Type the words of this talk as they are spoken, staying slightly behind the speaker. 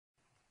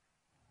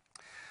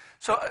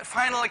So a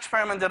final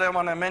experiment that I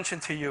want to mention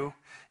to you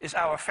is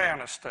our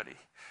fairness study.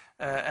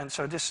 And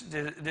so this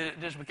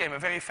became a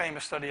very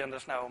famous study, and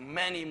there's now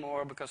many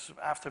more, because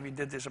after we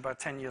did this about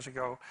 10 years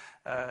ago,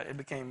 it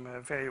became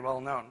very well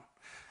known.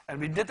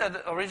 And we did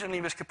that originally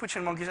with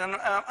Capuchin monkeys, and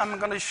I'm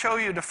going to show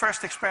you the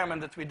first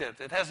experiment that we did.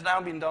 It has now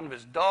been done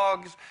with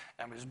dogs,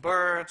 and with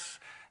birds,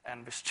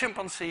 and with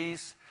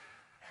chimpanzees.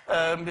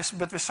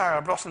 But with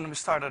Sarah Brosnan, we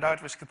started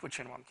out with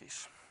Capuchin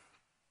monkeys.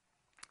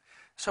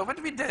 So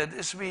what we did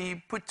is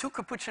we put 2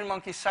 Capuchin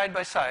monkeys side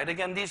by side.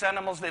 Again, these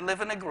animals, they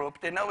live in a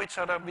group. They know each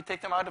other. We take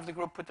them out of the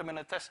group, put them in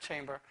a test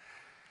chamber.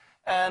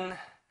 And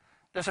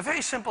there's a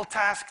very simple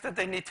task that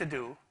they need to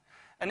do.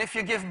 And if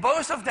you give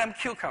both of them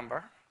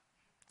cucumber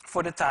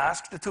for the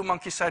task, the 2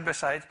 monkeys side by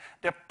side,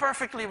 they're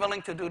perfectly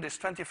willing to do this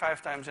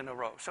 25 times in a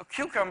row. So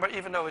cucumber,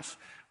 even though it's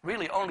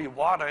really only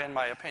water in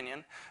my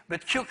opinion,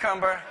 but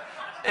cucumber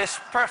is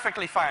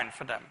perfectly fine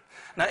for them.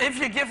 Now, if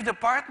you give the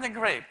partner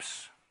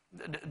grapes,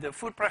 the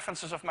food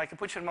preferences of my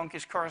Capuchin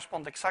monkeys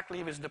correspond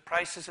exactly with the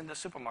prices in the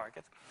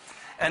supermarket.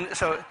 And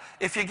so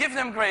if you give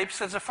them grapes,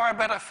 that's a far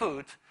better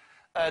food,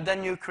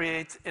 then you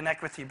create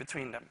inequity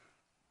between them.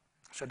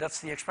 So that's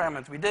the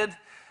experiment we did.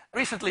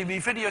 Recently, we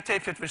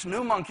videotaped it with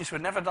new monkeys who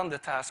had never done the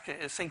task,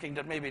 thinking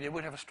that maybe they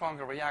would have a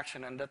stronger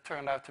reaction, and that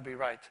turned out to be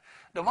right.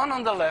 The one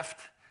on the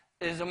left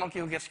is the monkey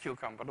who gets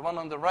cucumber. The one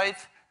on the right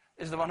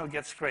is the one who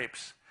gets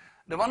grapes.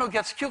 The one who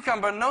gets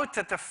cucumber, note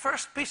that the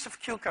first piece of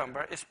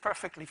cucumber is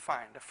perfectly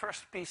fine. The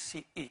first piece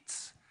she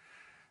eats.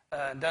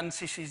 Then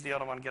she sees the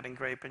other one getting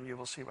grape, and you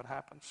will see what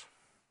happens.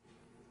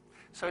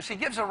 So she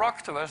gives a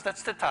rock to us,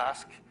 that's the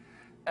task.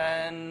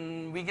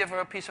 And we give her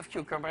a piece of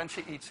cucumber, and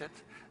she eats it.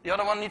 The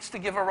other one needs to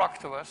give a rock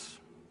to us.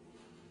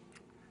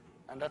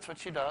 And that's what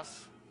she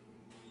does.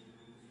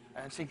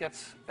 And she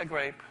gets a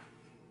grape.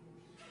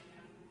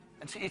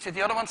 And she eats it.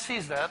 The other one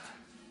sees that.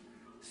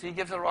 She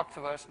gives a rock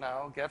to us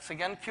now, gets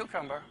again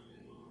cucumber.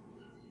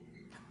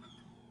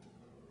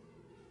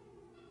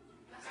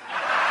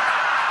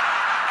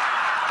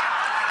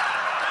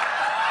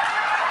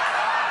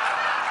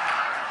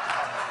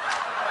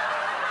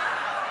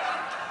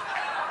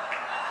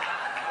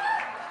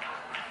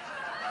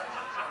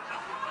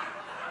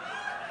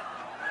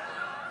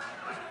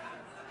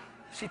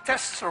 She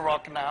tests the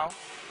rock now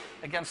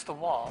against the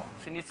wall.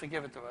 She needs to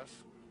give it to us.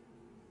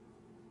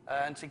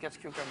 And she gets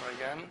cucumber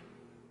again.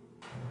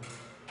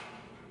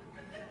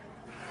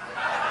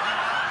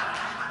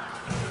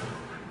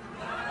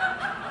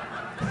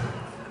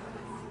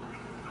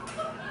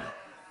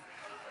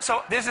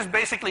 So this is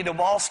basically the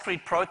Wall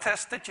Street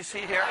protest that you see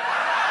here.